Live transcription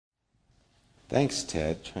Thanks,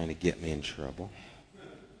 Ted, trying to get me in trouble.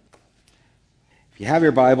 If you have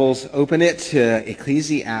your Bibles, open it to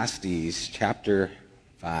Ecclesiastes chapter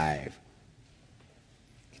 5.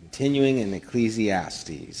 Continuing in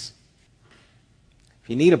Ecclesiastes. If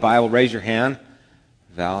you need a Bible, raise your hand.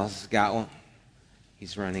 Val's got one.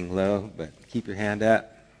 He's running low, but keep your hand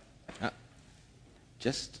up.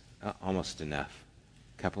 Almost enough.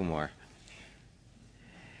 A couple more.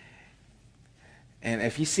 And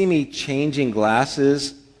if you see me changing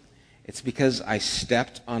glasses, it's because I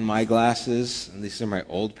stepped on my glasses, and these are my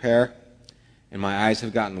old pair, and my eyes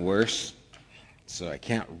have gotten worse, so I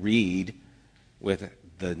can't read with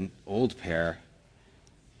the old pair.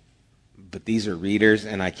 But these are readers,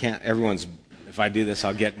 and I can't, if I do this,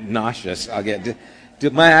 I'll get nauseous.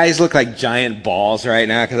 My eyes look like giant balls right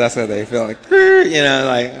now, because that's how they feel,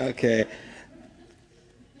 okay.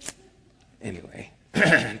 Anyway.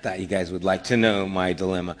 I thought you guys would like to know my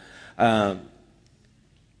dilemma.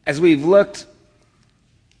 As we've looked,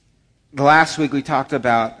 the last week we talked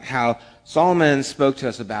about how Solomon spoke to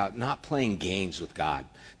us about not playing games with God.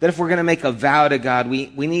 That if we're going to make a vow to God, we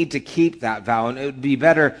need to keep that vow. And it would be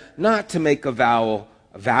better not to make a vow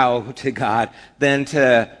to God than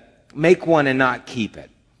to make one and not keep it.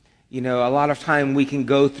 A lot of time we can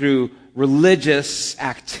go through religious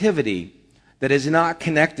activity that is not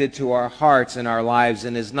connected to our hearts and our lives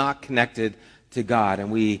and is not connected to God.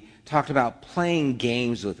 And we talked about playing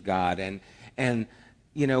games with God. And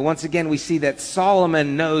once again, we see that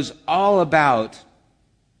Solomon knows all about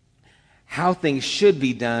how things should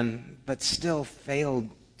be done, but still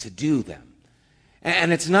failed to do them.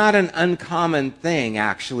 And it's not an uncommon thing,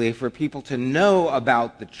 actually, for people to know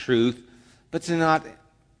about the truth, but to not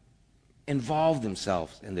involve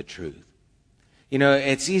themselves in the truth.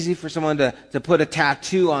 It's easy for someone to put a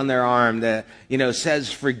tattoo on their arm that,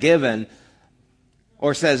 says forgiven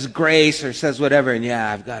or says grace or says whatever. And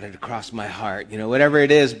I've got it across my heart, whatever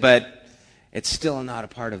it is, but it's still not a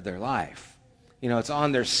part of their life. It's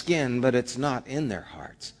on their skin, but it's not in their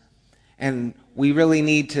hearts. And we really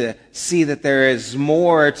need to see that there is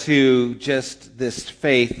more to just this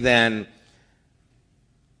faith than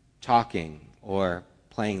talking or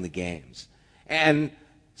playing the games. And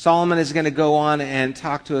Solomon is going to go on and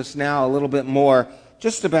talk to us now a little bit more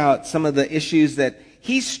just about some of the issues that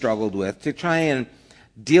he's struggled with to try and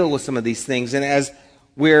deal with some of these things. And as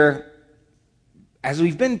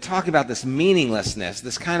we've been talking about this meaninglessness,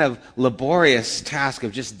 this kind of laborious task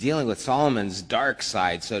of just dealing with Solomon's dark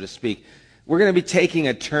side, so to speak, we're going to be taking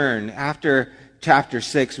a turn. After chapter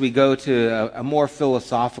 6, we go to a more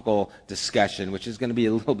philosophical discussion, which is going to be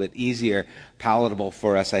a little bit easier, palatable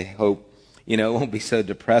for us, I hope. It won't be so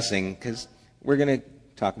depressing because we're going to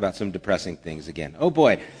talk about some depressing things again. Oh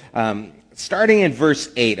boy. Starting in verse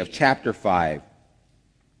 8 of chapter 5,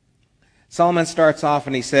 Solomon starts off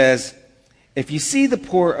and he says, "If you see the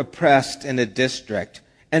poor oppressed in a district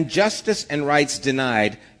and justice and rights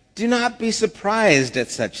denied, do not be surprised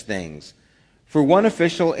at such things. For one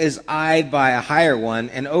official is eyed by a higher one,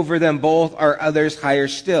 and over them both are others higher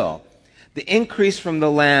still. The increase from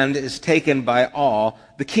the land is taken by all.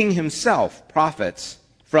 The king himself profits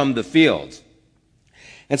from the fields."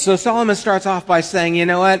 And so Solomon starts off by saying, you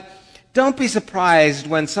know what? Don't be surprised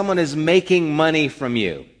when someone is making money from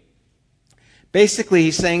you. Basically,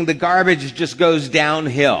 he's saying the garbage just goes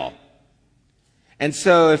downhill. And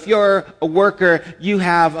so if you're a worker, you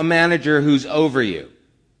have a manager who's over you.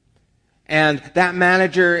 And that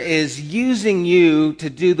manager is using you to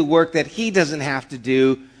do the work that he doesn't have to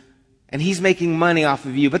do, and he's making money off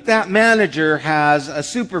of you. But that manager has a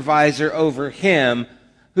supervisor over him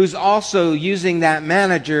who's also using that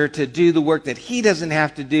manager to do the work that he doesn't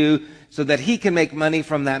have to do so that he can make money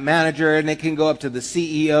from that manager, and it can go up to the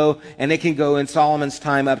CEO, and it can go in Solomon's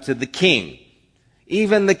time up to the king.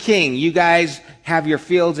 Even the king, you guys have your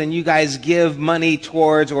fields and you guys give money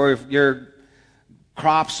towards, or your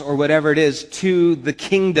crops or whatever it is, to the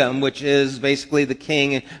kingdom, which is basically the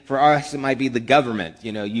king. For us, it might be the government.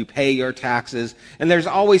 You pay your taxes, and there's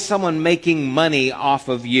always someone making money off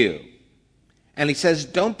of you. And he says,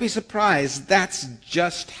 don't be surprised. That's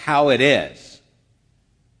just how it is.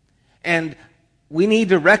 And we need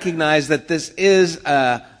to recognize that this is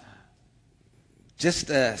just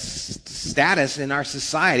a status in our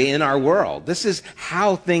society, in our world. This is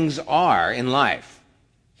how things are in life.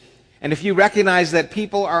 And if you recognize that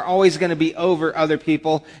people are always going to be over other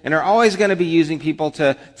people and are always going to be using people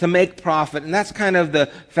to make profit, and that's kind of the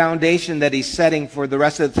foundation that he's setting for the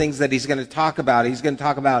rest of the things that he's going to talk about. He's going to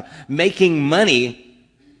talk about making money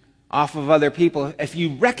off of other people. If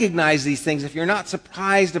you recognize these things, if you're not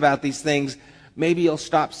surprised about these things, maybe you'll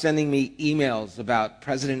stop sending me emails about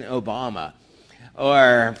President Obama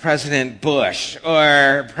or President Bush,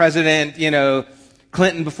 or President,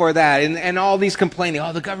 Clinton before that, and all these complaining,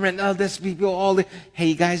 the government, this people, hey,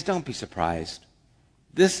 you guys, don't be surprised.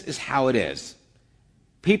 This is how it is.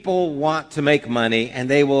 People want to make money, and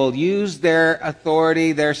they will use their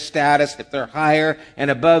authority, their status, if they're higher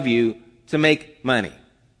and above you, to make money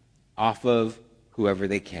off of whoever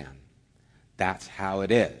they can. That's how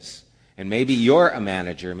it is. And maybe you're a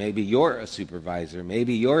manager, maybe you're a supervisor,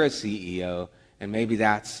 maybe you're a CEO, and maybe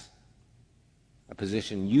that's a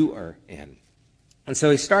position you are in. And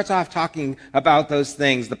so he starts off talking about those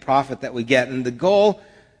things, the profit that we get, and the goal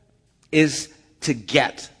is to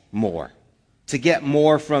get more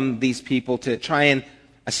from these people, to try and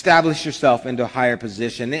establish yourself into a higher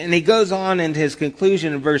position. And he goes on into his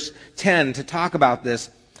conclusion in verse 10 to talk about this,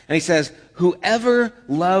 and he says, whoever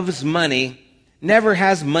loves money never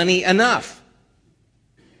has money enough.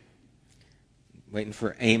 Waiting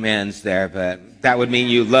for amens there, but that would mean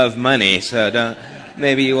you love money, so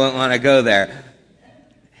maybe you won't want to go there.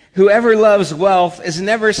 Whoever loves wealth is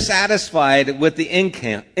never satisfied with the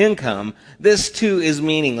income. This too is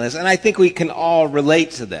meaningless. And I think we can all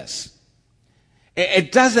relate to this.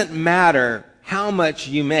 It doesn't matter how much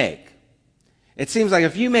you make. It seems like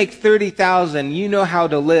if you make $30,000, you know how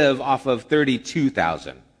to live off of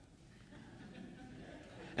 $32,000.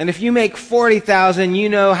 And if you make $40,000, you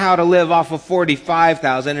know how to live off of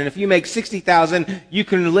 $45,000. And if you make $60,000, you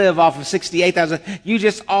can live off of $68,000. You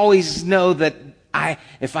just always know that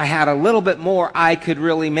if I had a little bit more, I could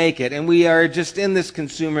really make it. And we are just in this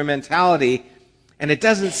consumer mentality, and it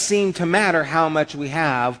doesn't seem to matter how much we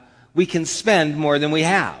have. We can spend more than we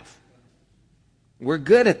have. We're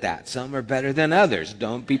good at that. Some are better than others.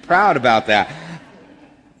 Don't be proud about that.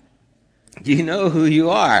 You know who you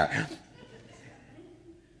are.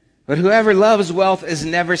 But whoever loves wealth is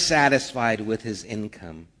never satisfied with his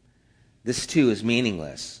income. This too is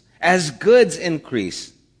meaningless. As goods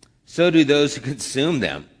increase, so do those who consume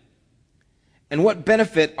them. And what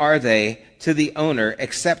benefit are they to the owner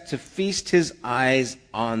except to feast his eyes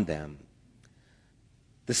on them?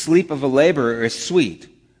 The sleep of a laborer is sweet,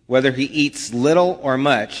 whether he eats little or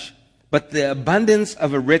much, but the abundance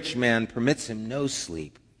of a rich man permits him no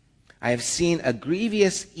sleep. I have seen a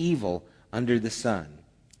grievous evil under the sun.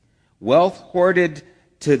 Wealth hoarded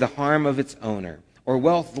to the harm of its owner, or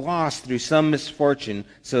wealth lost through some misfortune,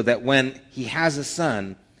 so that when he has a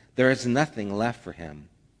son, there is nothing left for him.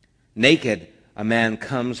 Naked a man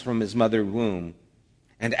comes from his mother's womb,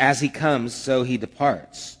 and as he comes, so he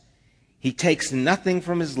departs. He takes nothing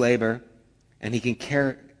from his labor, and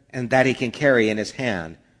that he can carry in his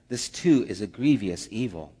hand. This too is a grievous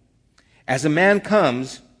evil. As a man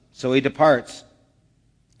comes, so he departs.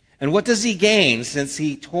 And what does he gain since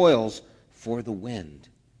he toils for the wind?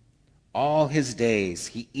 All his days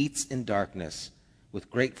he eats in darkness,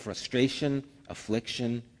 with great frustration,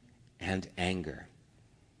 affliction, and anger.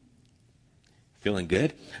 Feeling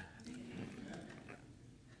good?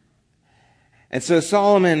 And so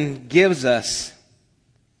Solomon gives us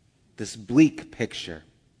this bleak picture.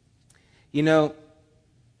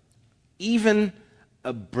 Even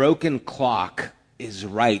a broken clock is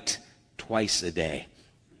right twice a day.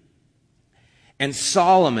 And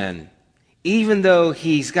Solomon, even though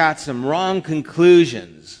he's got some wrong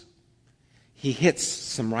conclusions, he hits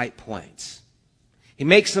some right points. He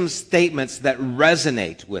makes some statements that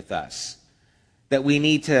resonate with us, that we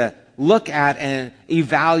need to look at and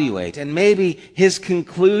evaluate. And maybe his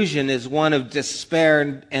conclusion is one of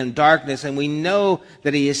despair and darkness, and we know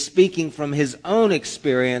that he is speaking from his own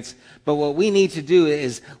experience. But what we need to do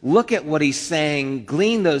is look at what he's saying,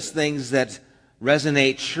 glean those things that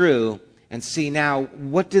resonate true, and see now,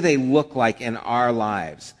 what do they look like in our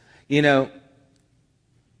lives?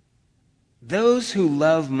 Those who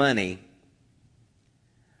love money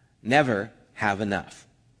never have enough.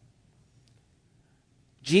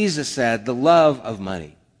 Jesus said the love of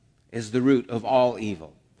money is the root of all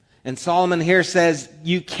evil. And Solomon here says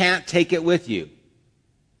you can't take it with you.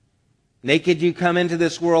 Naked you come into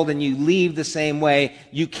this world and you leave the same way.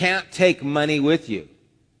 You can't take money with you.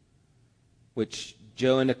 Which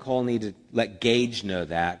Joe and Nicole need to let Gage know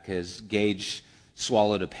that, because Gage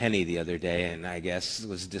swallowed a penny the other day and I guess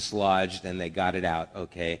was dislodged and they got it out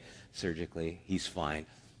okay surgically. He's fine.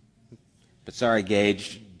 But sorry,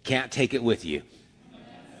 Gage, can't take it with you.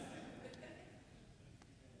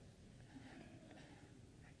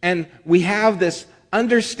 And we have this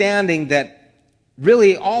understanding that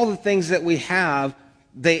really all the things that we have,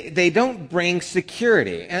 they don't bring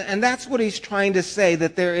security. And that's what he's trying to say,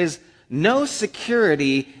 that there is no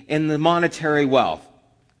security in the monetary wealth.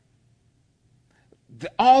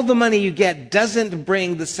 all the money you get doesn't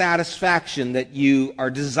bring the satisfaction that you are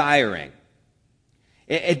desiring.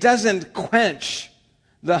 It doesn't quench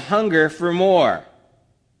the hunger for more.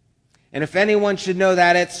 And if anyone should know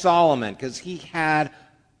that, it's Solomon, because he had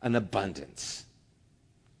an abundance.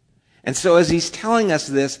 And so as he's telling us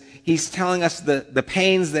this, he's telling us the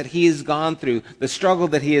pains that he has gone through, the struggle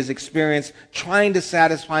that he has experienced, trying to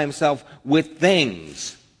satisfy himself with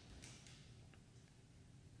things.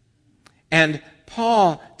 And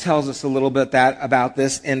Paul tells us a little bit about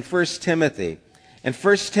this in 1 Timothy. In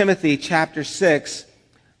 1 Timothy chapter 6,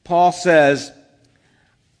 Paul says,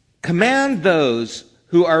 "Command those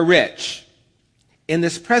who are rich in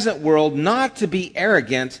this present world not to be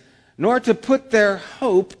arrogant, nor to put their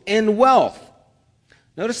hope in wealth."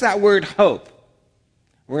 Notice that word hope.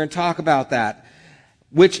 We're going to talk about that,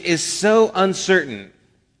 which is so uncertain.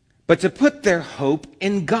 But to put their hope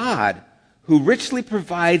in God, who richly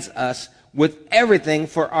provides us with everything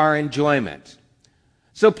for our enjoyment.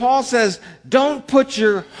 So Paul says, don't put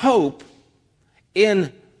your hope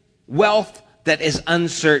in wealth that is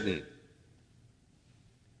uncertain,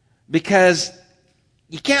 because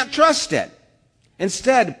you can't trust it.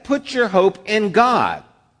 Instead, put your hope in God.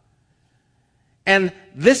 And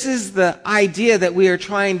this is the idea that we are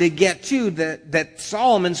trying to get to, that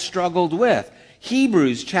Solomon struggled with.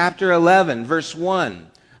 Hebrews chapter 11, verse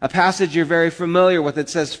 1, a passage you're very familiar with. It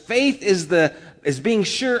says, "Faith is being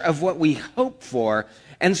sure of what we hope for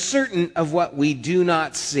and certain of what we do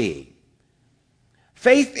not see."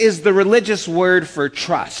 Faith is the religious word for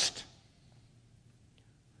trust.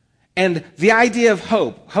 And the idea of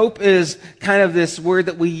hope is kind of this word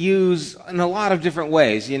that we use in a lot of different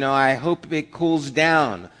ways. I hope it cools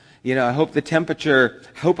down. I hope the temperature,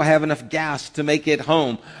 I hope I have enough gas to make it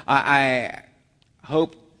home. I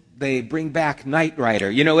hope they bring back Knight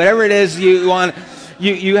Rider. Whatever it is you want,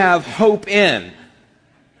 you have hope in.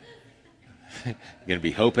 You're going to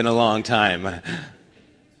be hoping a long time.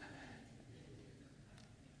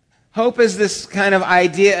 Hope is this kind of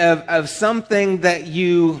idea of something that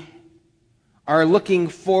you are looking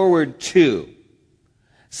forward to.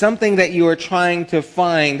 Something that you are trying to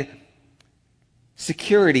find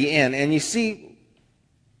security in. And you see,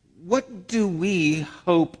 what do we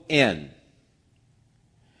hope in?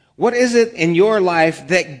 What is it in your life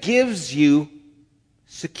that gives you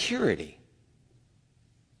security?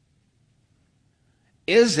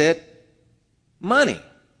 Is it money?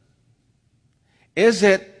 Is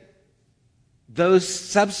it those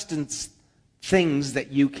substance things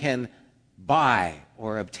that you can buy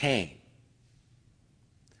or obtain?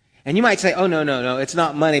 And you might say, oh, no, it's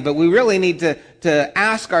not money. But we really need to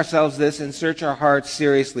ask ourselves this and search our hearts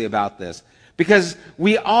seriously about this. Because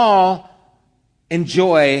we all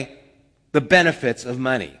enjoy the benefits of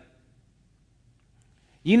money.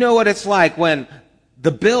 You know what it's like when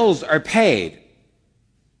the bills are paid.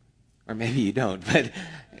 Or maybe you don't, but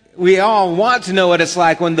we all want to know what it's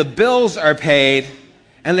like when the bills are paid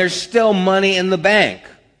and there's still money in the bank,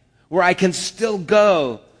 where I can still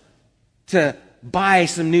go to buy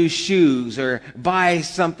some new shoes or buy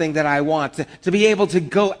something that I want, to be able to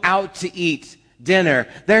go out to eat dinner.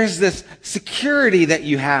 There's this security that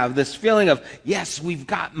you have, this feeling of, yes, we've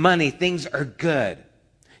got money, things are good.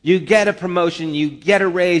 You get a promotion, you get a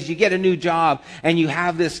raise, you get a new job, and you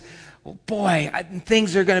have this,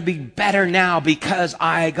 things are going to be better now because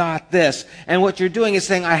I got this. And what you're doing is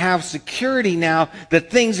saying, I have security now that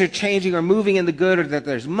things are changing or moving in the good, or that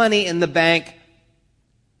there's money in the bank.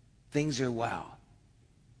 Things are well.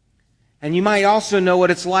 And you might also know what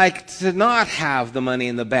it's like to not have the money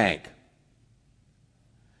in the bank.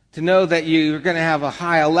 To know that you're going to have a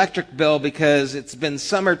high electric bill because it's been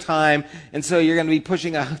summertime, and so you're going to be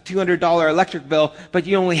pushing a $200 electric bill, but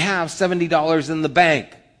you only have $70 in the bank.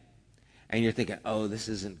 And you're thinking, oh, this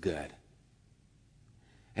isn't good.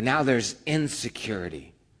 And now there's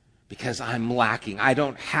insecurity because I'm lacking. I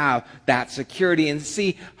don't have that security. And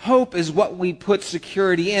see, hope is what we put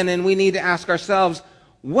security in, and we need to ask ourselves,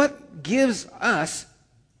 what gives us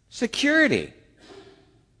security?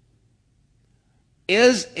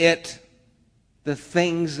 Is it the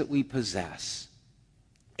things that we possess?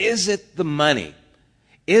 Is it the money?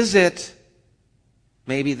 Is it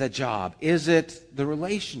maybe the job? Is it the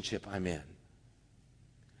relationship I'm in?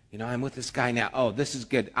 I'm with this guy now. Oh, this is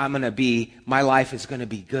good. My life is going to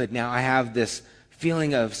be good. Now I have this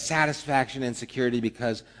feeling of satisfaction and security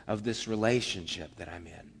because of this relationship that I'm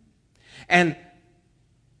in. And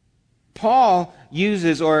Paul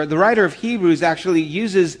uses, or the writer of Hebrews actually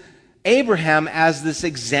uses Abraham as this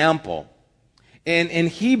example. In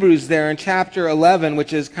Hebrews there in chapter 11,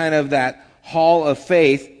 which is kind of that hall of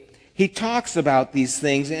faith, he talks about these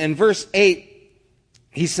things. In verse 8,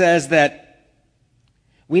 he says that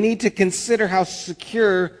we need to consider how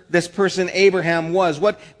secure this person Abraham was,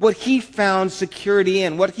 what he found security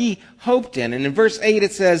in, what he hoped in. And in verse 8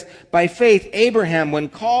 it says, by faith Abraham, when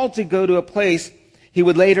called to go to a place he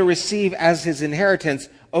would later receive as his inheritance,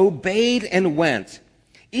 obeyed and went,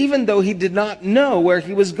 even though he did not know where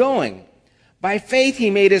he was going. By faith he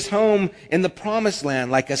made his home in the promised land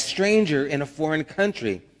like a stranger in a foreign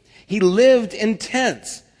country. He lived in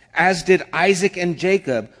tents, as did Isaac and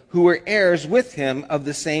Jacob, who were heirs with him of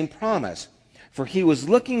the same promise. For he was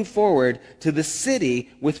looking forward to the city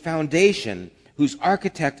with foundation, whose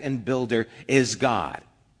architect and builder is God.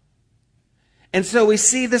 And so we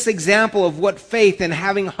see this example of what faith and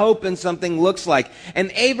having hope in something looks like. And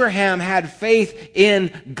Abraham had faith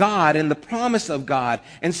in God, in the promise of God.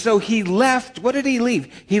 And so he left, what did he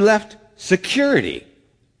leave? He left security.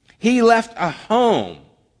 He left a home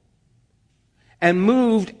and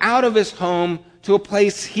moved out of his home to a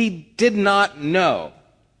place he did not know.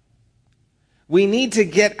 We need to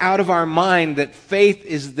get out of our mind that faith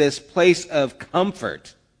is this place of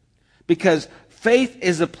comfort, because faith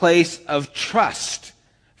is a place of trust.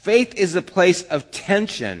 Faith is a place of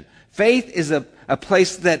tension. Faith is a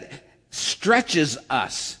place that stretches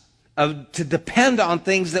us to depend on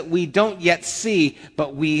things that we don't yet see,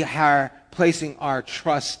 but we are placing our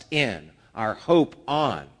trust in, our hope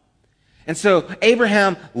on. And so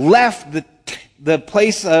Abraham left the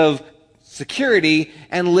place of security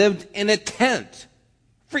and lived in a tent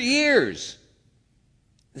for years.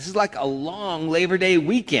 This is like a long Labor Day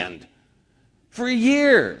weekend. For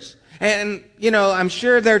years. And, I'm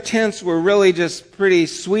sure their tents were really just pretty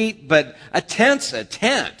sweet, but a tent's a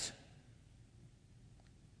tent.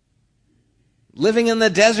 Living in the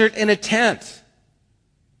desert in a tent.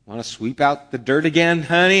 Want to sweep out the dirt again,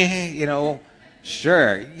 honey?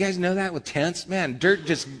 Sure. You guys know that with tents? Man, dirt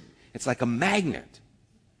it's like a magnet.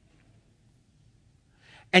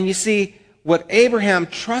 And you see, what Abraham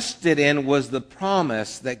trusted in was the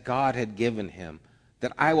promise that God had given him,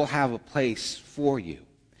 that I will have a place for you.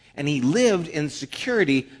 And he lived in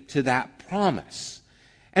security to that promise.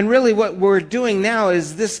 And really what we're doing now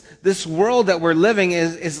is this world that we're living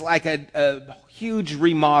is like a huge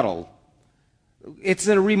remodel. It's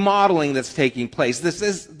a remodeling that's taking place.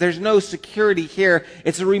 There's no security here.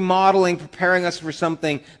 It's a remodeling, preparing us for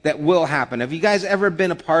something that will happen. Have you guys ever been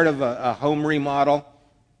a part of a home remodel?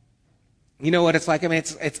 You know what it's like? I mean,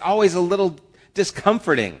 it's always a little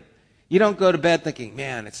discomforting. You don't go to bed thinking,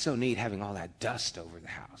 man, it's so neat having all that dust over the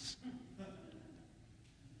house.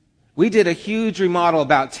 We did a huge remodel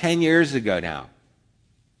about 10 years ago now.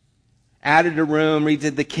 Added a room,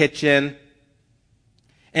 redid the kitchen.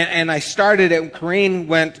 And I started it. Corrine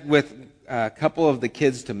went with a couple of the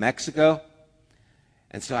kids to Mexico.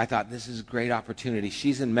 And so I thought, this is a great opportunity.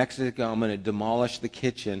 She's in Mexico. I'm going to demolish the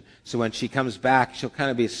kitchen. So when she comes back, she'll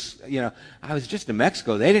kind of be, I was just in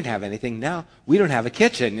Mexico. They didn't have anything. Now we don't have a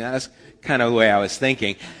kitchen. That's kind of the way I was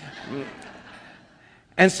thinking.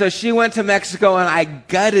 And so she went to Mexico, and I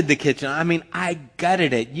gutted the kitchen. I mean, I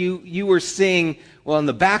gutted it. You were seeing, in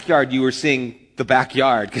the backyard, you were seeing the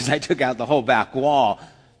backyard because I took out the whole back wall.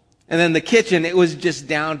 And then the kitchen, it was just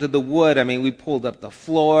down to the wood. I mean, we pulled up the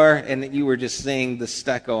floor, and you were just seeing the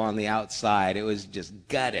stucco on the outside. It was just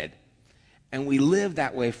gutted. And we lived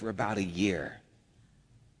that way for about a year.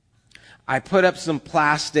 I put up some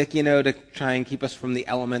plastic, to try and keep us from the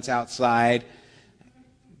elements outside.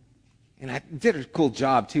 And I did a cool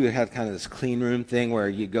job, too. It had kind of this clean room thing where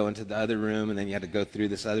you go into the other room, and then you had to go through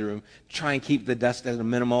this other room, try and keep the dust at a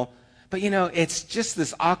minimal. But, it's just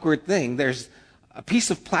this awkward thing. There's a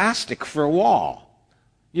piece of plastic for a wall.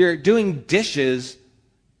 You're doing dishes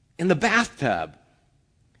in the bathtub.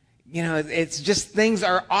 It's just things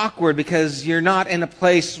are awkward because you're not in a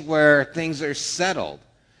place where things are settled.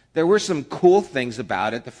 There were some cool things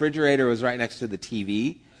about it. The refrigerator was right next to the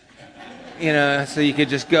TV. So you could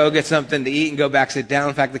just go get something to eat and go back, sit down.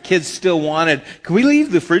 In fact, the kids still wanted, can we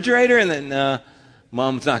leave the refrigerator? And then,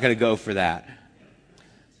 Mom's not going to go for that.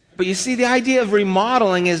 But you see, the idea of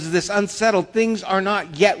remodeling is this unsettled. Things are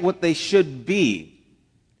not yet what they should be.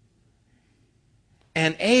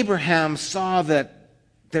 And Abraham saw that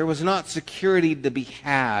there was not security to be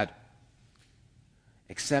had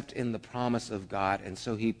except in the promise of God. And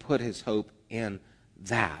so he put his hope in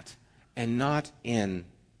that and not in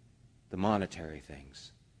the monetary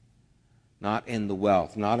things, not in the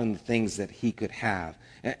wealth, not in the things that he could have.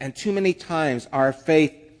 And too many times our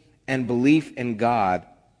faith and belief in God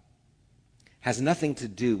has nothing to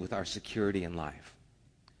do with our security in life.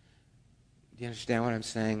 Do you understand what I'm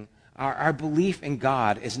saying? Our belief in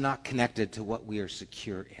God is not connected to what we are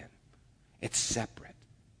secure in. It's separate.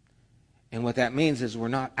 And what that means is we're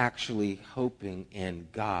not actually hoping in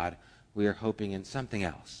God. We are hoping in something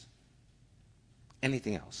else.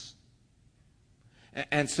 Anything else.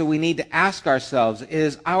 And so we need to ask ourselves,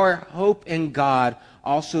 is our hope in God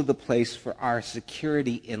also the place for our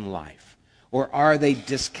security in life? Or are they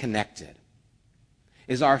disconnected?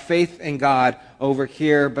 Is our faith in God over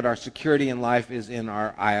here, but our security in life is in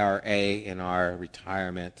our IRA, in our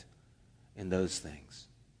retirement, in those things?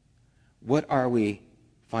 What are we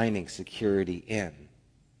finding security in?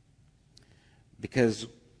 Because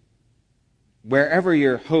wherever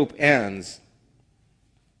your hope ends,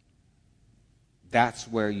 that's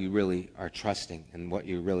where you really are trusting and what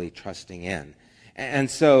you're really trusting in.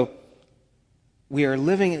 And so we are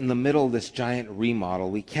living in the middle of this giant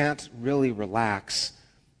remodel. We can't really relax.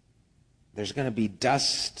 There's going to be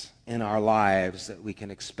dust in our lives that we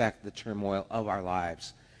can expect the turmoil of our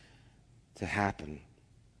lives to happen.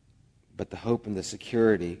 But the hope and the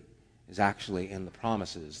security is actually in the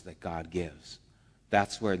promises that God gives.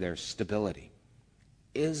 That's where there's stability.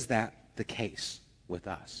 Is that the case with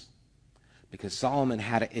us? Because Solomon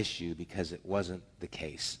had an issue because it wasn't the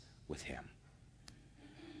case with him.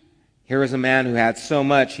 Here is a man who had so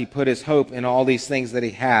much, he put his hope in all these things that he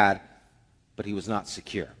had, but he was not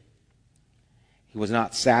secure. He was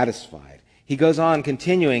not satisfied. He goes on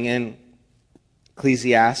continuing in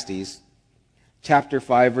Ecclesiastes chapter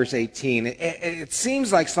 5, verse 18. It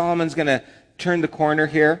seems like Solomon's going to turn the corner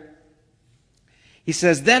here. He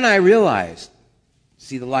says, "Then I realized,"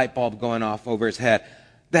 see the light bulb going off over his head,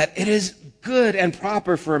 "that it is good and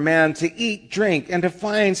proper for a man to eat, drink, and to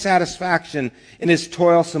find satisfaction in his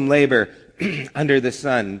toilsome labor under the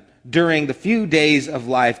sun during the few days of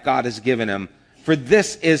life God has given him, for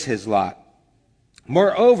this is his lot.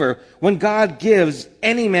 Moreover, when God gives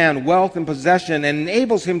any man wealth and possession and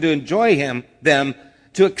enables him to enjoy them,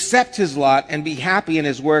 to accept his lot and be happy in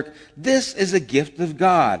his work, this is a gift of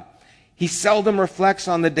God. He seldom reflects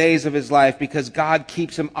on the days of his life because God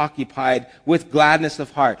keeps him occupied with gladness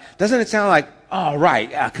of heart." Doesn't it sound like, all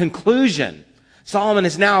right, a conclusion? Solomon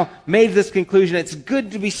has now made this conclusion. It's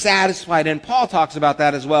good to be satisfied. And Paul talks about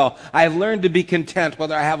that as well. I have learned to be content,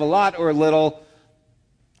 whether I have a lot or a little.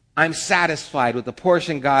 I'm satisfied with the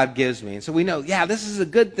portion God gives me. And so we know, yeah, this is a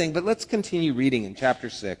good thing. But let's continue reading in chapter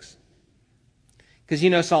 6. Because you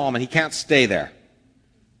know Solomon, he can't stay there.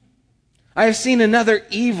 "I have seen another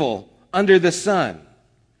evil under the sun,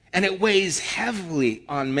 and it weighs heavily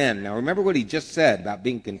on men." Now remember what he just said about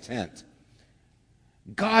being content.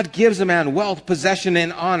 "God gives a man wealth, possession,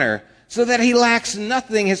 and honor, so that he lacks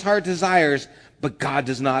nothing his heart desires, but God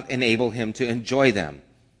does not enable him to enjoy them.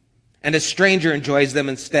 And a stranger enjoys them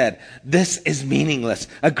instead. This is meaningless,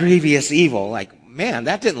 a grievous evil." Like, man,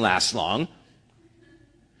 that didn't last long.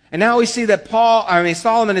 And now we see that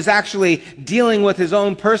Solomon is actually dealing with his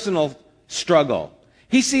own personal struggle.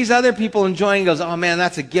 He sees other people enjoying and goes, oh man,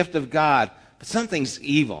 that's a gift of God. But something's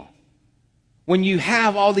evil. When you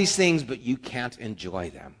have all these things, but you can't enjoy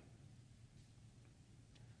them.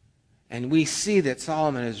 And we see that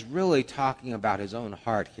Solomon is really talking about his own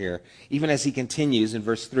heart here, even as he continues in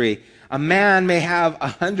verse 3. "A man may have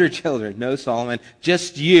 100 children." No, Solomon,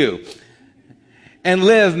 just you. "And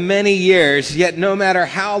live many years, yet no matter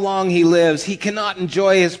how long he lives, he cannot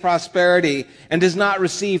enjoy his prosperity and does not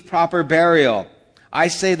receive proper burial. I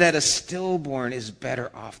say that a stillborn is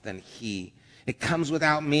better off than he. It comes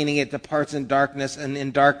without meaning, it departs in darkness, and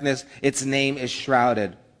in darkness its name is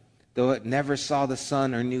shrouded. Though it never saw the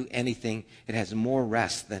sun or knew anything, it has more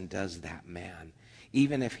rest than does that man.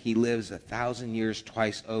 Even if he lives 1,000 years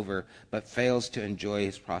twice over, but fails to enjoy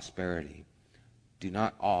his prosperity. Do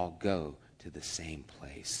not all go to the same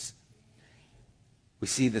place." We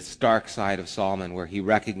see this dark side of Solomon where he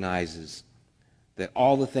recognizes that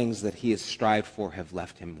all the things that he has strived for have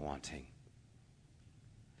left him wanting.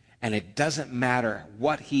 And it doesn't matter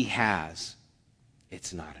what he has,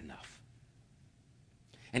 it's not enough.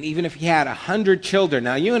 And even if he had 100 children,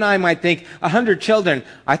 now you and I might think 100 children,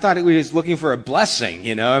 I thought he was looking for a blessing,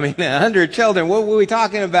 100 children, what were we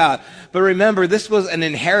talking about? But remember, this was an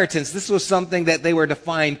inheritance. This was something that they were to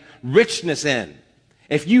find richness in.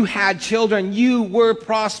 If you had children, you were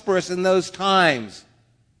prosperous in those times.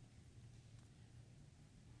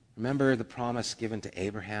 Remember the promise given to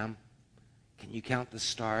Abraham? Can you count the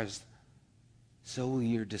stars? So will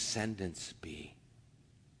your descendants be.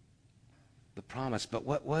 The promise. But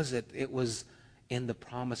what was it? It was in the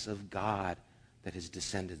promise of God that his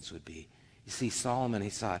descendants would be. You see, Solomon, he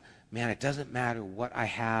thought, man, it doesn't matter what I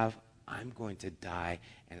have. I'm going to die,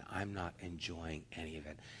 and I'm not enjoying any of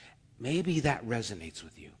it. Maybe that resonates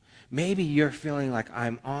with you. Maybe you're feeling like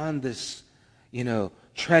I'm on this,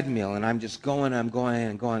 treadmill, and I'm just going, I'm going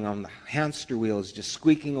and going on. The hamster wheel is just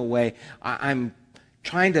squeaking away. I'm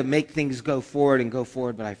trying to make things go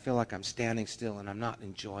forward, but I feel like I'm standing still and I'm not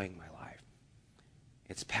enjoying my life.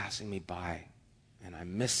 It's passing me by, and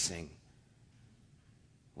I'm missing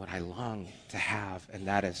what I long to have, and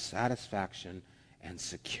that is satisfaction and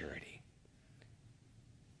security.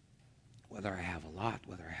 Whether I have a lot,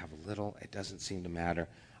 whether I have a little, it doesn't seem to matter.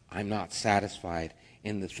 I'm not satisfied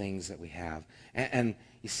in the things that we have. And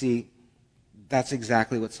you see, that's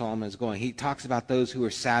exactly what Solomon is going. He talks about those who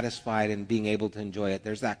are satisfied and being able to enjoy it.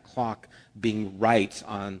 There's that clock being right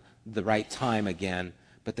on the right time again.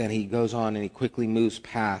 But then he goes on and he quickly moves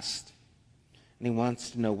past. And he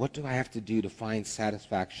wants to know, what do I have to do to find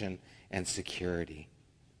satisfaction and security?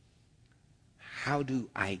 How do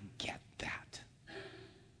I get that?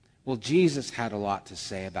 Well, Jesus had a lot to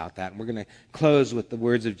say about that. And we're going to close with the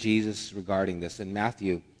words of Jesus regarding this in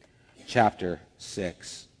Matthew chapter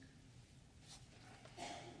 6.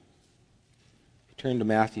 Turn to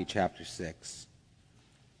Matthew chapter 6.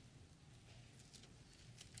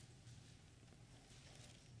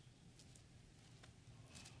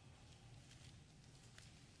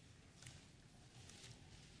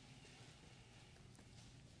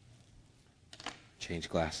 Change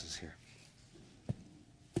glasses here.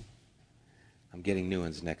 I'm getting new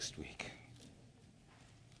ones next week.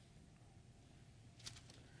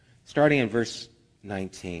 Starting in verse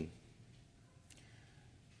 19.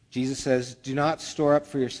 Jesus says, "Do not store up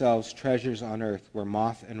for yourselves treasures on earth where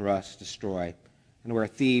moth and rust destroy, and where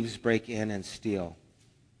thieves break in and steal.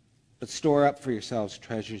 But store up for yourselves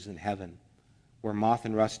treasures in heaven, where moth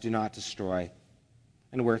and rust do not destroy,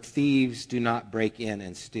 and where thieves do not break in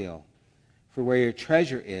and steal. For where your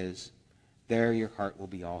treasure is, there your heart will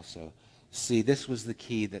be also." See, this was the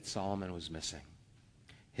key that Solomon was missing.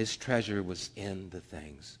 His treasure was in the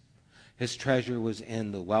things. His treasure was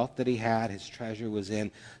in the wealth that he had. His treasure was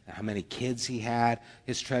in how many kids he had.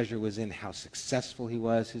 His treasure was in how successful he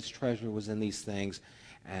was. His treasure was in these things.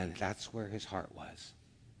 And that's where his heart was.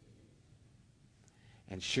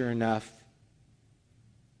 And sure enough,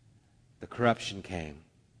 the corruption came.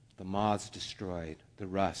 The moths destroyed. The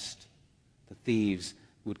rust. The thieves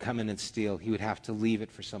would come in and steal. He would have to leave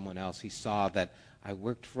it for someone else. He saw that I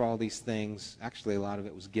worked for all these things. Actually, a lot of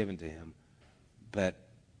it was given to him. But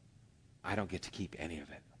I don't get to keep any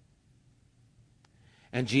of it.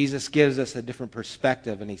 And Jesus gives us a different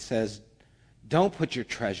perspective, and he says, don't put your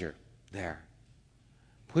treasure there.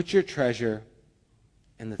 Put your treasure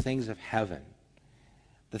in the things of heaven,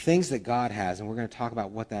 the things that God has, and we're going to talk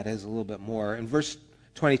about what that is a little bit more. In verse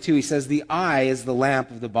 22, he says, the eye is the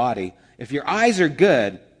lamp of the body. If your eyes are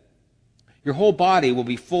good, your whole body will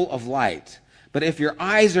be full of light. But if your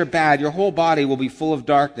eyes are bad, your whole body will be full of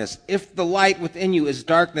darkness. If the light within you is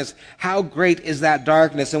darkness, how great is that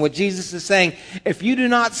darkness? And what Jesus is saying, if you do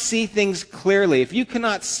not see things clearly, if you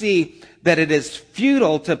cannot see that it is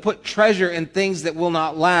futile to put treasure in things that will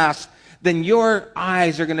not last, then your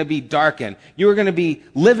eyes are going to be darkened. You are going to be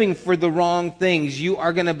living for the wrong things. You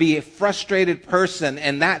are going to be a frustrated person,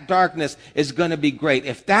 and that darkness is going to be great.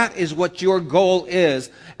 If that is what your goal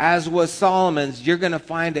is, as was Solomon's, you're going to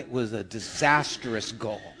find it was a disastrous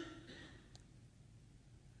goal.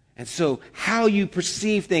 And so how you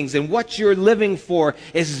perceive things and what you're living for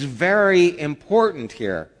is very important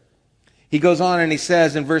here. He goes on and he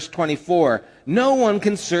says in verse 24, no one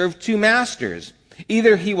can serve two masters.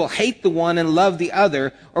 Either he will hate the one and love the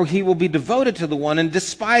other, or he will be devoted to the one and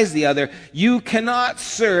despise the other. You cannot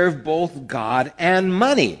serve both God and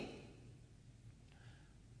money.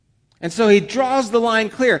 And so he draws the line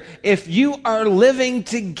clear. If you are living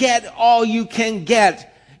to get all you can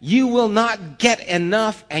get, you will not get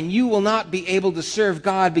enough, and you will not be able to serve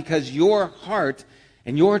God, because your heart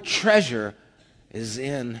and your treasure is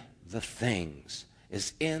in the things,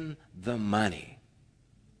 is in the money.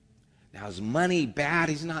 Now, is money bad?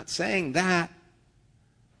 He's not saying that.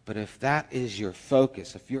 But if that is your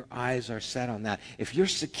focus, if your eyes are set on that, if your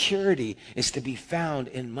security is to be found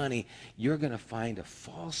in money, you're going to find a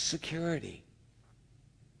false security.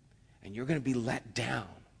 And you're going to be let down.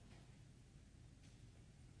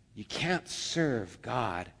 You can't serve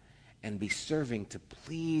God and be serving to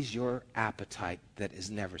please your appetite that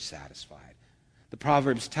is never satisfied. The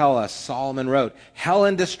Proverbs tell us, Solomon wrote, hell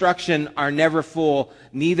and destruction are never full,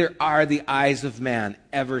 neither are the eyes of man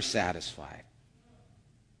ever satisfied.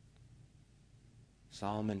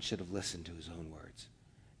 Solomon should have listened to his own words.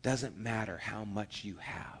 Doesn't matter how much you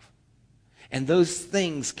have. And those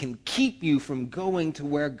things can keep you from going to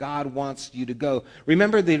where God wants you to go.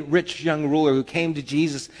 Remember the rich young ruler who came to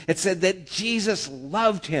Jesus? It said that Jesus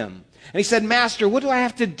loved him. And he said, Master, what do I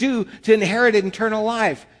have to do to inherit eternal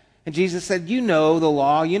life? And Jesus said, you know the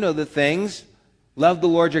law, you know the things. Love the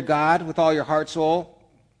Lord your God with all your heart, soul,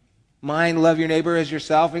 mind, love your neighbor as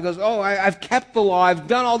yourself. And he goes, I've kept the law. I've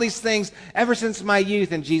done all these things ever since my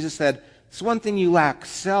youth. And Jesus said, there's one thing you lack.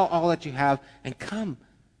 Sell all that you have and come,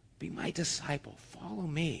 be my disciple. Follow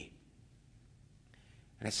me.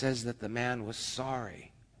 And it says that the man was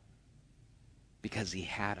sorry because he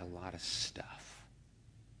had a lot of stuff.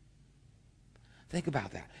 Think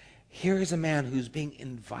about that. Here is a man who's being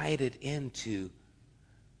invited into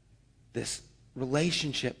this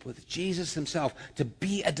relationship with Jesus himself, to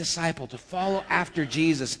be a disciple, to follow after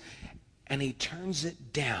Jesus, and he turns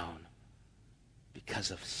it down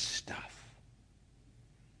because of stuff.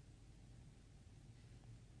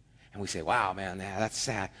 And we say, wow, man, that's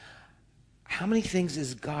sad. How many things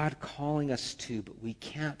is God calling us to, but we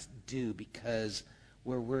can't do because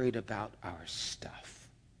we're worried about our stuff?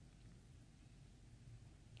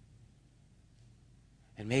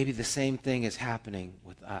 And maybe the same thing is happening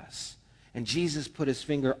with us. And Jesus put his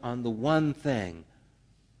finger on the one thing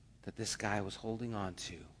that this guy was holding on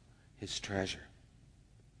to, his treasure.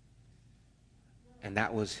 And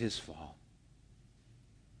that was his fall.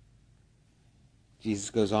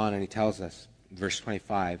 Jesus goes on and he tells us, verse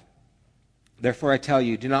 25, therefore I tell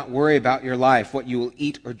you, do not worry about your life, what you will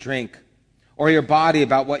eat or drink, or your body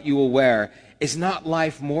about what you will wear. Is not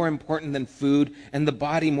life more important than food, and the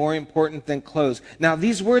body more important than clothes? Now,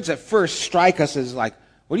 these words at first strike us as like,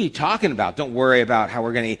 what are you talking about? Don't worry about how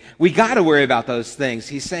we're going to eat. We got to worry about those things.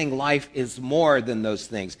 He's saying life is more than those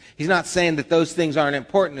things. He's not saying that those things aren't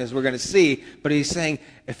important, as we're going to see, but he's saying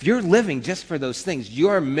if you're living just for those things,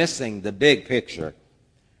 you're missing the big picture.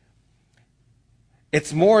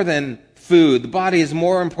 It's more than food. The body is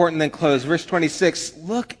more important than clothes. Verse 26,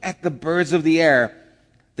 look at the birds of the air.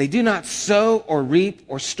 They do not sow or reap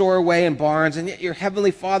or store away in barns, and yet your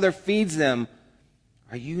heavenly Father feeds them.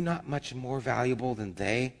 Are you not much more valuable than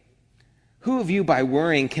they? Who of you by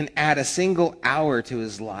worrying can add a single hour to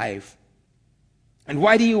his life? And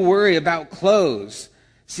why do you worry about clothes?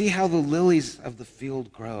 See how the lilies of the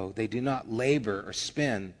field grow. They do not labor or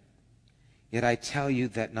spin. Yet I tell you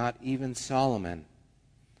that not even Solomon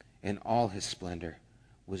in all his splendor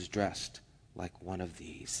was dressed like one of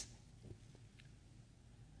these.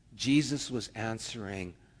 Jesus was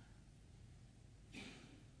answering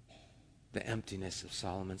the emptiness of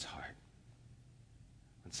Solomon's heart.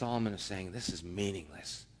 And Solomon is saying, this is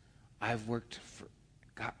meaningless. I've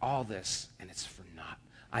got all this, and it's for naught.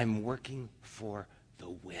 I'm working for the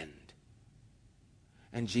wind.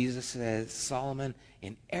 And Jesus says, Solomon,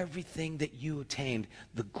 in everything that you attained,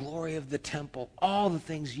 the glory of the temple, all the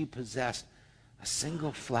things you possessed, a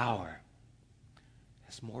single flower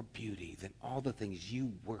has more beauty than all the things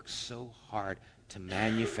you work so hard to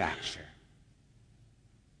manufacture.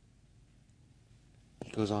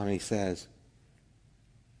 He goes on and he says,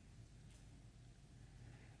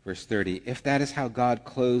 verse 30, if that is how God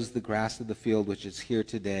clothes the grass of the field, which is here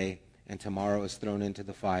today and tomorrow is thrown into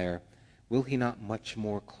the fire, will he not much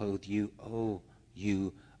more clothe you, O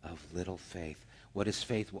you of little faith? What is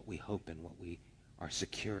faith? What we hope in, what we are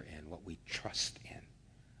secure in, what we trust in.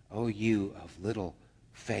 O you of little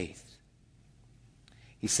faith.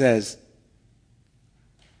 He says,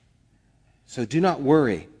 so do not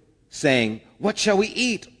worry, saying, what shall we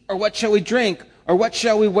eat? Or what shall we drink? Or what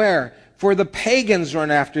shall we wear? For the pagans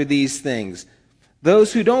run after these things.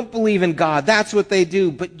 Those who don't believe in God, that's what they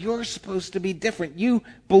do. But you're supposed to be different. You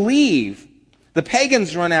believe. The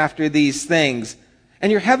pagans run after these things.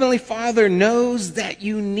 And your heavenly Father knows that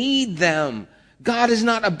you need them. God is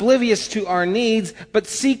not oblivious to our needs, but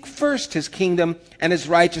seek first his kingdom and his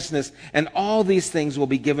righteousness, and all these things will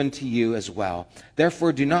be given to you as well.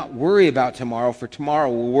 Therefore, do not worry about tomorrow, for tomorrow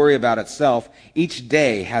will worry about itself. Each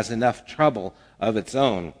day has enough trouble of its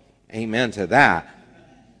own. Amen to that.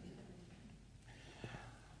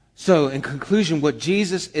 So, in conclusion, what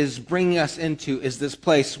Jesus is bringing us into is this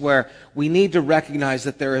place where we need to recognize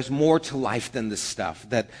that there is more to life than this stuff.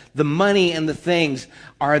 That the money and the things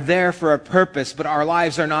are there for a purpose, but our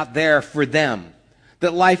lives are not there for them.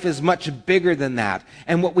 That life is much bigger than that.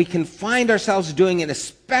 And what we can find ourselves doing, and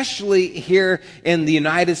especially here in the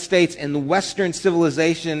United States and the Western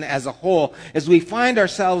civilization as a whole, is we find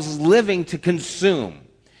ourselves living to consume.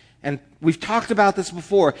 And we've talked about this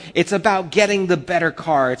before. It's about getting the better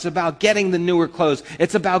car. It's about getting the newer clothes.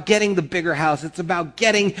 It's about getting the bigger house. It's about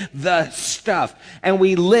getting the stuff. And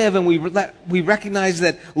we live and we recognize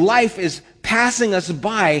that life is passing us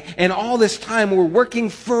by, and all this time we're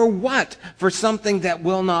working for what? For something that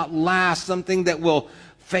will not last, something that will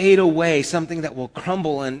fade away, something that will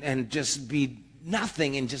crumble and just be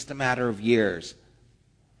nothing in just a matter of years.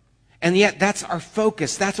 And yet that's our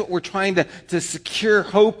focus. That's what we're trying to secure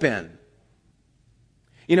hope in.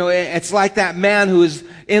 You know, it's like that man who is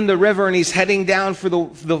in the river and he's heading down for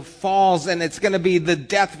the falls, and it's going to be the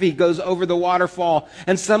death if he goes over the waterfall,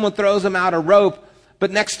 and someone throws him out a rope, but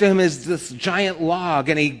next to him is this giant log,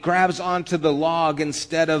 and he grabs onto the log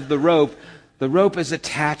instead of the rope. The rope is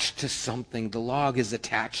attached to something. The log is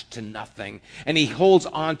attached to nothing, and he holds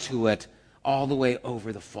onto it all the way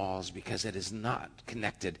over the falls because it is not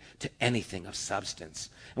connected to anything of substance.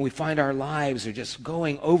 And we find our lives are just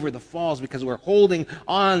going over the falls because we're holding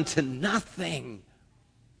on to nothing.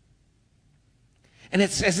 And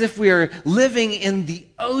it's as if we are living in the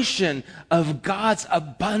ocean of God's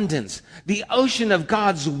abundance, the ocean of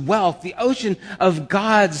God's wealth, the ocean of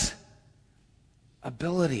God's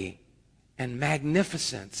ability and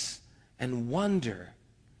magnificence and wonder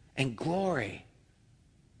and glory.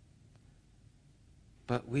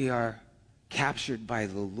 But we are captured by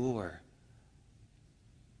the lure,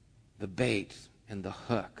 the bait, and the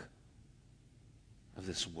hook of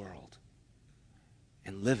this world,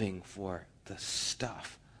 and living for the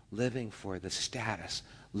stuff, living for the status,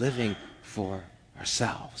 living for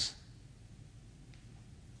ourselves.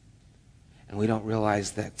 And we don't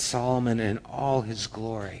realize that Solomon in all his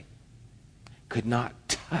glory could not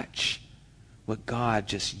touch what God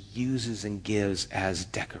just uses and gives as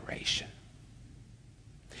decoration.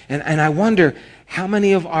 And I wonder how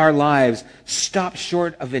many of our lives stop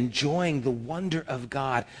short of enjoying the wonder of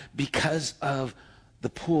God because of the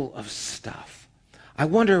pool of stuff. I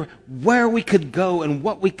wonder where we could go and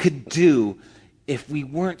what we could do if we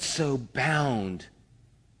weren't so bound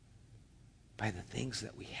by the things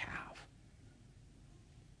that we have.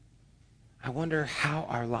 I wonder how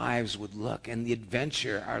our lives would look and the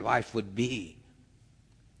adventure our life would be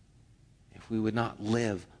if we would not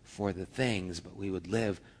live for the things, but we would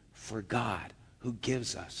live for God who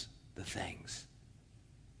gives us the things.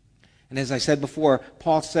 And as I said before,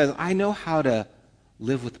 Paul says, I know how to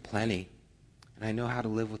live with plenty, and I know how to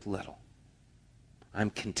live with little.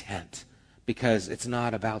 I'm content because it's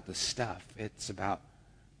not about the stuff. It's about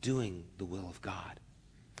doing the will of God.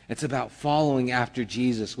 It's about following after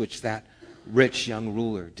Jesus, which that rich young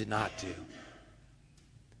ruler did not do.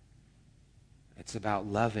 It's about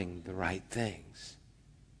loving the right things.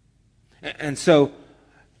 And so,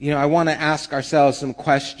 I want to ask ourselves some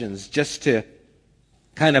questions just to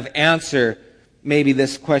kind of answer maybe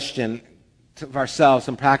this question of ourselves,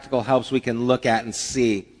 some practical helps we can look at and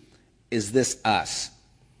see, is this us?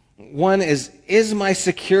 One is my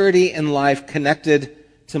security in life connected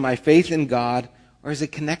to my faith in God, or is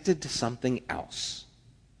it connected to something else?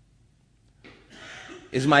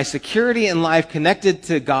 Is my security in life connected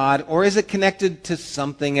to God, or is it connected to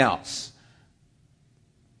something else?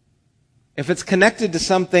 If it's connected to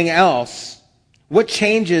something else, what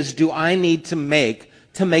changes do I need to make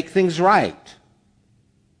things right?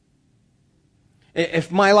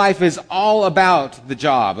 If my life is all about the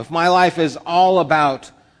job, if my life is all about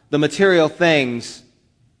the material things,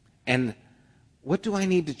 and what do I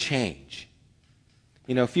need to change?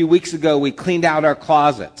 A few weeks ago we cleaned out our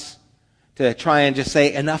closets to try and just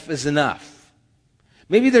say enough is enough.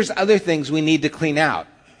 Maybe there's other things we need to clean out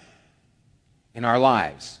in our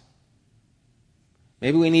lives.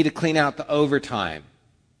 Maybe we need to clean out the overtime,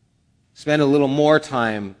 spend a little more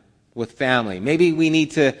time with family. Maybe we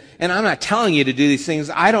need to, and I'm not telling you to do these things,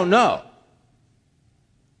 I don't know.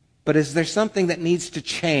 But is there something that needs to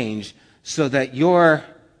change so that your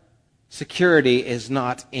security is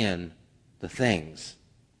not in the things?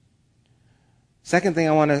 Second thing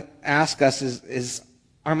I want to ask us is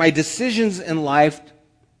are my decisions in life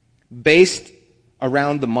based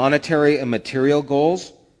around the monetary and material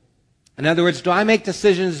goals? In other words, do I make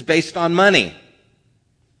decisions based on money?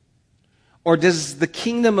 Or does the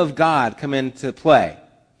kingdom of God come into play?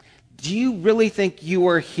 Do you really think you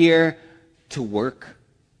are here to work?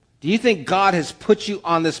 Do you think God has put you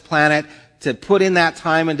on this planet to put in that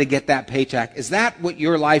time and to get that paycheck? Is that what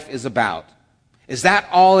your life is about? Is that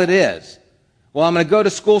all it is? Well, I'm going to go to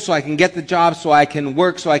school so I can get the job, so I can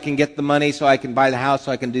work, so I can get the money, so I can buy the house,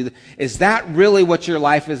 so I can do the... Is that really what your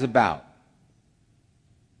life is about?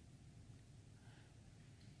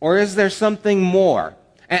 Or is there something more?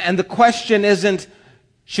 And the question isn't,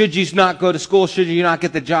 should you not go to school? Should you not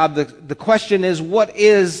get the job? The question is, what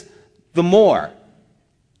is the more?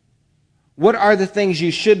 What are the things you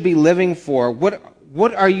should be living for?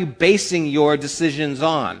 What are you basing your decisions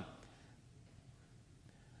on?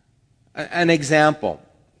 An example.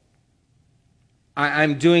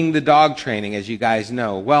 I'm doing the dog training, as you guys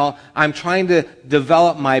know. Well, I'm trying to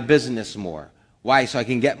develop my business more. Why? So I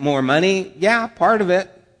can get more money? Yeah, part of it.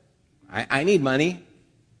 I need money.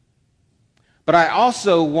 But I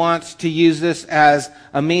also want to use this as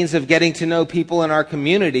a means of getting to know people in our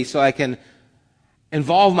community so I can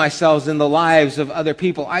involve myself in the lives of other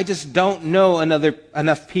people. I just don't know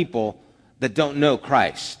enough people that don't know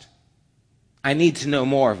Christ. I need to know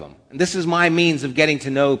more of them. And this is my means of getting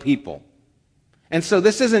to know people. And so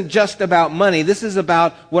this isn't just about money. This is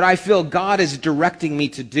about what I feel God is directing me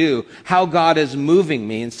to do, how God is moving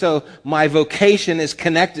me. And so my vocation is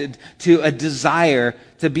connected to a desire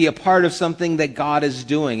to be a part of something that God is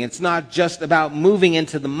doing. It's not just about moving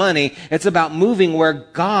into the money. It's about moving where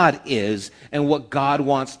God is and what God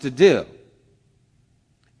wants to do.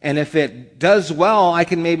 And if it does well, I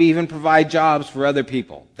can maybe even provide jobs for other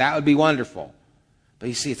people. That would be wonderful. But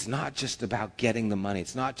you see, it's not just about getting the money.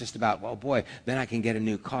 It's not just about, well, boy, then I can get a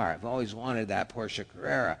new car. I've always wanted that Porsche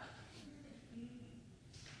Carrera.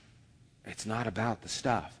 It's not about the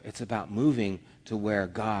stuff. It's about moving to where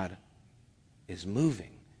God is moving.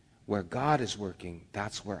 Where God is working,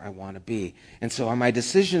 that's where I want to be. And so are my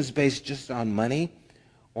decisions based just on money?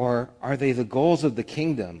 Or are they the goals of the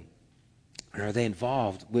kingdom? And are they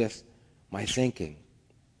involved with my thinking?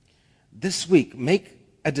 This week, make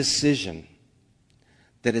a decision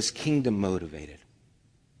that is kingdom motivated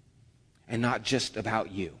and not just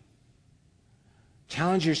about you.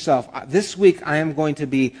 Challenge yourself. This week I am going to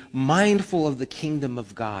be mindful of the kingdom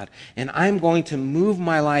of God, and I'm going to move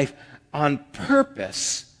my life on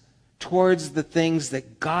purpose towards the things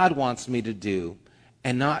that God wants me to do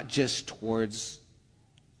and not just towards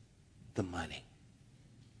the money.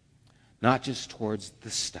 Not just towards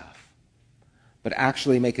the stuff, but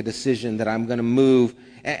actually make a decision that I'm going to move,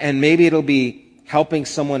 and maybe it'll be helping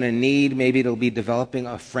someone in need. Maybe it'll be developing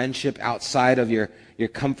a friendship outside of your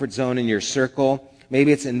comfort zone and your circle.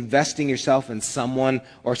 Maybe it's investing yourself in someone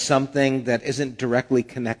or something that isn't directly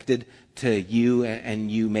connected to you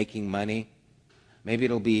and you making money. Maybe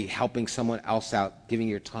it'll be helping someone else out, giving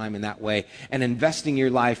your time in that way, and investing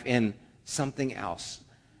your life in something else.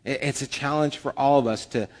 It's a challenge for all of us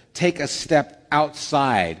to take a step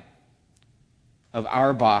outside of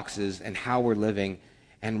our boxes and how we're living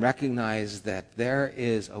and recognize that there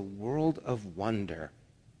is a world of wonder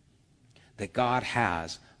that God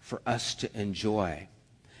has for us to enjoy.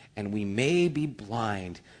 And we may be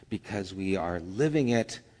blind because we are living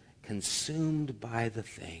it consumed by the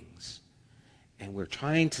things. And we're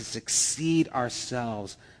trying to succeed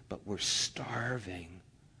ourselves, but we're starving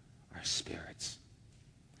our spirits.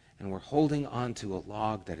 And we're holding on to a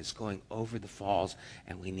log that is going over the falls,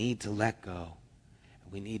 and we need to let go.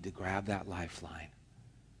 And we need to grab that lifeline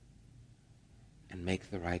and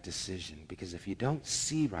make the right decision. Because if you don't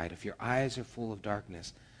see right, if your eyes are full of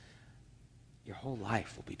darkness, your whole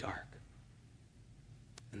life will be dark.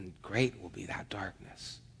 And great will be that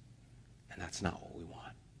darkness. And that's not what we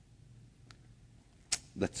want.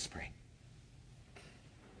 Let's pray.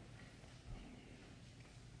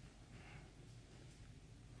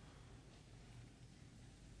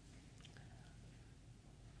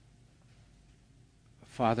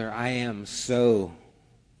 Father, I am so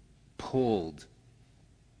pulled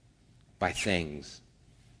by things.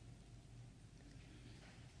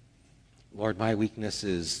 Lord, my weakness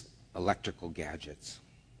is electrical gadgets.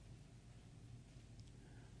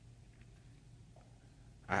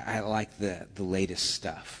 I like the latest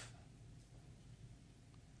stuff.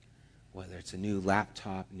 Whether it's a new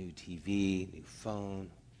laptop, new TV, new phone.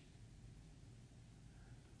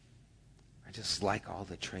 I just like all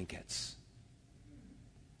the trinkets.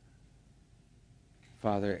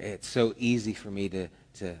 Father, it's so easy for me to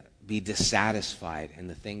be dissatisfied in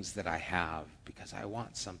the things that I have because I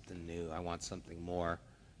want something new. I want something more.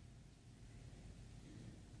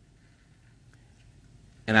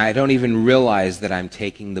 And I don't even realize that I'm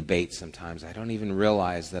taking the bait sometimes. I don't even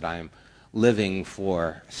realize that I'm living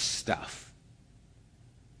for stuff.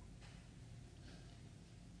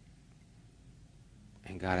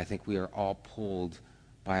 And God, I think we are all pulled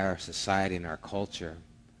by our society and our culture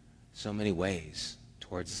so many ways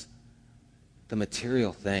towards the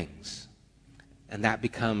material things. And that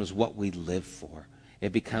becomes what we live for.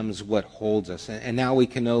 It becomes what holds us. And now we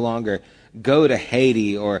can no longer go to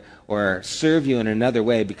Haiti or serve you in another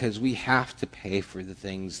way because we have to pay for the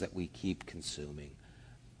things that we keep consuming.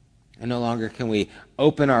 And no longer can we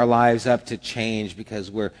open our lives up to change because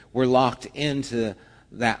we're locked into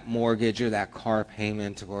that mortgage or that car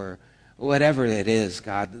payment or whatever it is,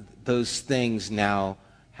 God. Those things now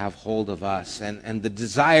have hold of us. And the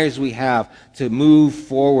desires we have to move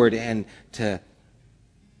forward and to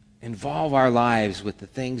involve our lives with the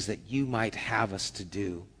things that you might have us to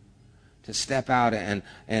do to step out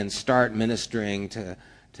and start ministering to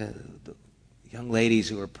the young ladies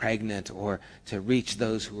who are pregnant, or to reach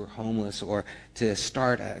those who are homeless, or to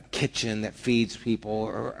start a kitchen that feeds people,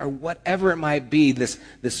 or whatever it might be, this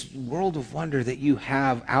world of wonder that you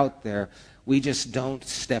have out there. We just don't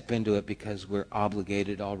step into it because we're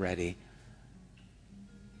obligated already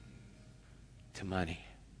to money.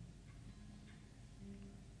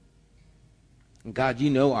 And God, you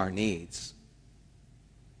know our needs.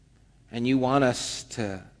 And you want us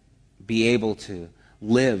to be able to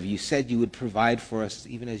live. You said you would provide for us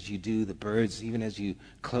even as you do the birds, even as you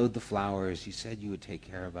clothe the flowers. You said you would take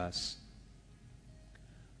care of us.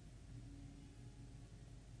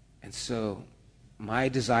 And so my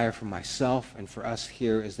desire for myself and for us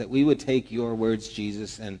here is that we would take your words,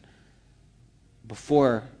 Jesus, and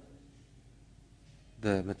before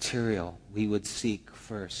the material, we would seek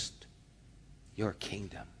first your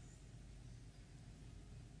kingdom,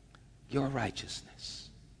 your righteousness,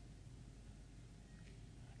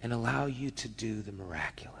 and allow you to do the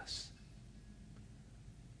miraculous.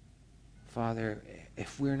 Father,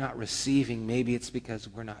 if we're not receiving, maybe it's because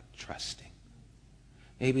we're not trusting.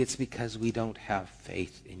 Maybe it's because we don't have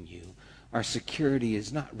faith in you. Our security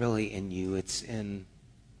is not really in you, it's in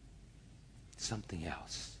something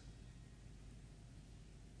else.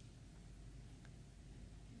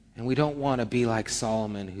 And we don't want to be like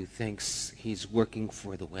Solomon, who thinks he's working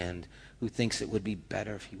for the wind, who thinks it would be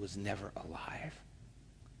better if he was never alive.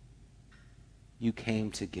 You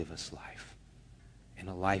came to give us life, and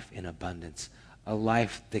a life in abundance, a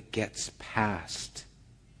life that gets past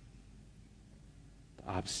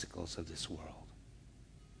the obstacles of this world,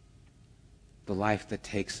 the life that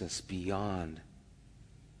takes us beyond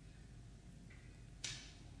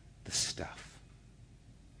the stuff,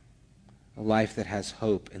 a life that has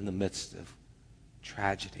hope in the midst of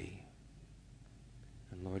tragedy.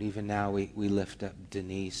 And Lord, even now we lift up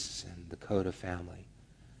Denise and the Coda family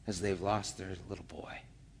as they've lost their little boy.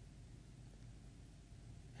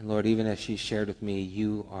 And Lord, even as she shared with me,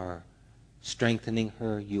 you are strengthening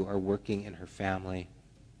her, you are working in her family,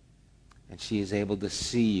 and she is able to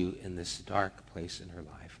see you in this dark place in her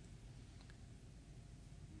life.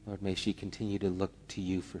 Lord, may she continue to look to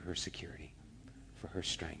you for her security, for her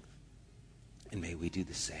strength. And may we do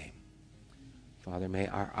the same. Father, may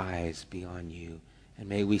our eyes be on you, and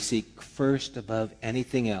may we seek first above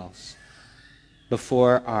anything else,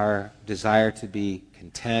 before our desire to be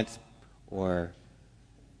content or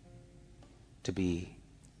to be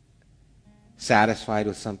satisfied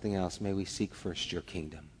with something else, may we seek first your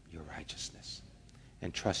kingdom, your righteousness,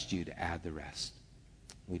 and trust you to add the rest.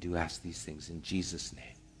 We do ask these things in Jesus'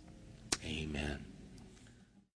 name. Amen.